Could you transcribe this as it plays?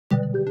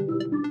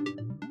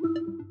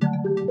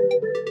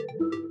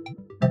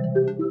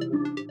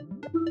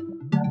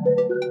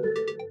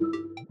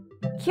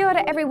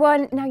order,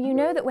 everyone. Now you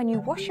know that when you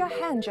wash your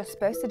hands, you're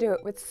supposed to do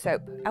it with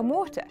soap and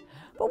water.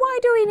 But why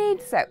do we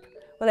need soap?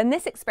 Well, in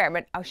this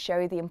experiment, I'll show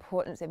you the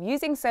importance of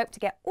using soap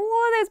to get all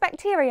of those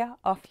bacteria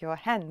off your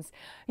hands.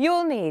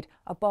 You'll need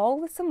a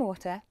bowl with some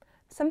water,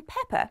 some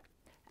pepper,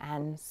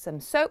 and some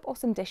soap or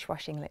some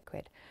dishwashing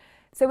liquid.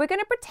 So we're going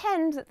to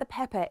pretend that the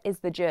pepper is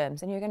the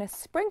germs, and you're going to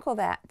sprinkle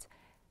that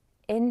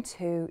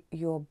into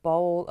your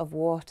bowl of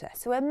water.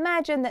 So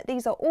imagine that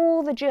these are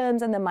all the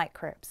germs and the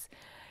microbes.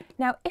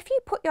 Now, if you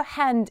put your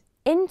hand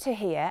into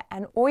here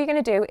and all you're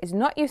going to do is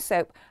not use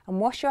soap and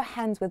wash your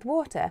hands with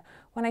water,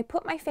 when I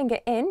put my finger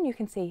in, you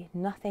can see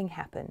nothing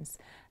happens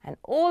and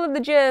all of the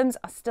germs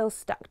are still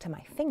stuck to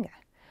my finger.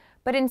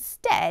 But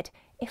instead,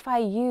 if I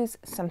use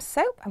some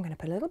soap, I'm going to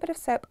put a little bit of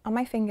soap on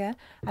my finger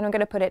and I'm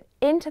going to put it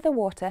into the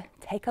water.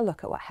 Take a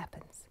look at what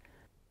happens.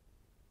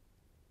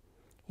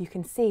 You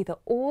can see that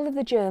all of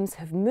the germs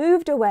have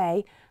moved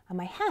away and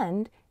my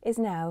hand is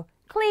now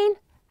clean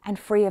and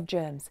free of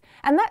germs.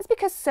 And that's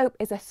because soap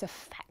is a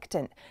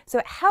surfactant. So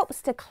it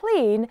helps to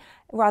clean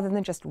rather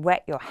than just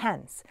wet your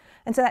hands.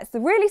 And so that's the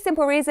really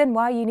simple reason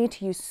why you need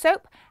to use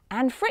soap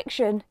and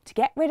friction to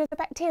get rid of the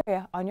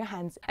bacteria on your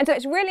hands. And so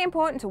it's really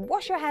important to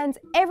wash your hands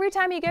every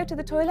time you go to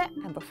the toilet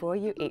and before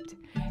you eat.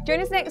 Join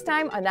us next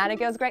time on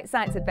Nanogirls Great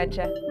Science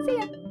Adventure. See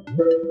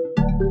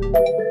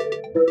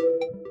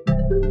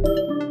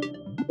ya!